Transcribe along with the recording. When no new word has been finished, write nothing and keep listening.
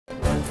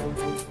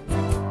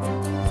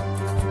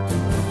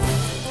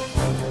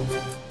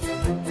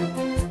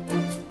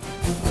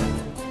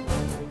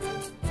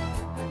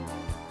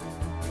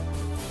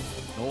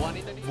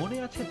মনে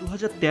আছে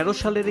 2013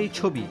 সালের এই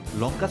ছবি।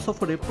 লঙ্কা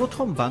সফরে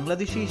প্রথম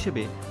বাংলাদেশি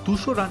হিসেবে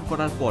 200 রান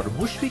করার পর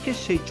মুশফিকের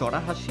সেই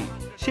চড়া হাসি,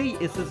 সেই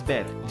এসএস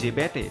ব্যাট, যে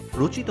ব্যাটে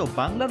রচিত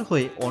বাংলার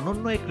হয়ে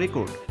অনন্য এক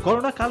রেকর্ড।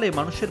 করোনা কালে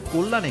মানুষের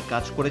কল্যাণে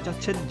কাজ করে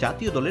যাচ্ছেন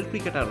জাতীয় দলের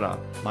ক্রিকেটাররা।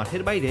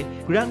 মাঠের বাইরে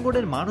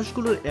ক্রীড়াঙ্গনের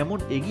মানুষগুলোর এমন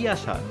এগিয়ে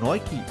আসা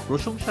নয় কি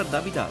প্রশংসার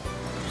দাবিদার?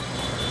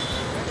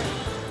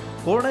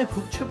 করোনায়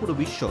ভুগছে পুরো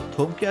বিশ্ব,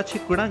 থমকে আছে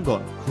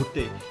ক্রীড়াঙ্গন,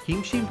 ঘুরতে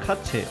হিমশিম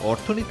খাচ্ছে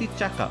অর্থনীতির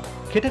চাকা।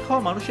 খেটে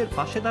খাওয়া মানুষের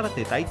পাশে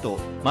দাঁড়াতে তাই তো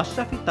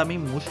মাশরাফি,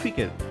 তামিম,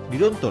 মুশফিকের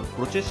নিরন্তর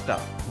প্রচেষ্টা।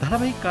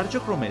 ধারাবাহিক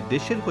কার্যক্রমে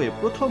দেশের হয়ে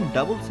প্রথম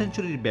ডাবল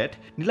সেঞ্চুরির ব্যাট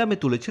নিলামে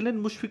তুলেছিলেন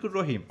মুশফিকুর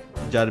রহিম,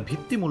 যার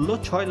ভিত্তিমূল্য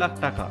 6 লাখ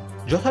টাকা।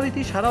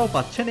 যথারীতি সারাও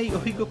পাচ্ছেন এই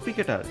অভিজ্ঞ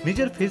ক্রিকেটার।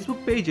 নিজের ফেসবুক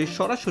পেজে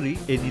সরাসরি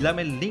এই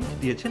নিলামের লিঙ্ক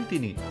দিয়েছেন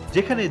তিনি,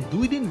 যেখানে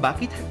 2 দিন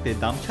বাকি থাকতে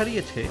দাম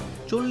ছাড়িয়েছে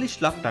 40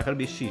 লাখ টাকার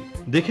বেশি।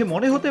 দেখে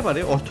মনে হতে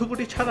পারে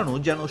অর্থকোটি ছাড়ানো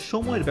যেন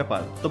সময়ের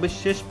ব্যাপার, তবে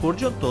শেষ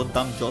পর্যন্ত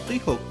দাম যতই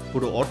হোক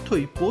পুরো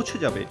অর্থই পৌঁছে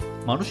যাবে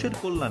মানুষের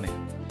কল্যাণে।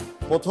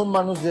 প্রথম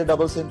মানুষ যে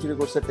ডাবল সেঞ্চুরি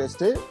করছে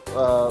টেস্টে,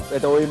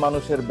 এটা ওই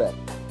মানুষের ব্যাট।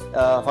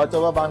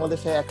 হয়তোবা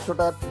বাংলাদেশে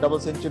 100টা ডাবল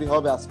সেঞ্চুরি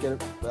হবে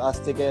আজ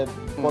থেকে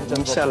 50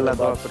 ইনশাআল্লাহ,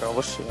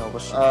 অবশ্যই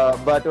অবশ্যই।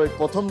 বাট ওই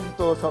প্রথম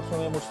তো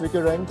সবসময়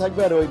মুশফিকুর রহিম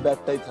থাকবে আর ওই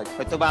ব্যাটটাই থাকবে।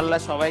 হয়তো আল্লাহ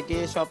সবাইকে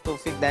সব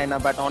তৌফিক দেয় না,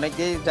 বাট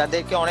অনেকেই,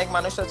 যাদেরকে অনেক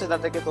মানুষ আছে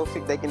যাদেরকে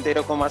তৌফিক দেয়, কিন্তু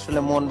এরকম আসলে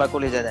মন বা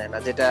কলিজা যায় না,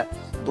 যেটা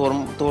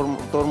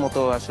তোর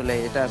মতো। আসলে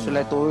এটা আসলে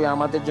তুই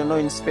আমাদের জন্য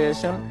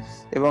ইন্সপিরেশন,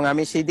 এবং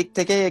আমি সেই দিক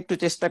থেকে একটু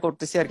চেষ্টা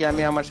করতেছি আর কি,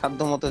 আমি আমার সাধ্য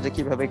মতো যে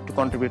কিভাবে একটু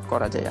কন্ট্রিবিউট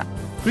করা যায়।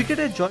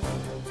 ক্রিকেটের জয়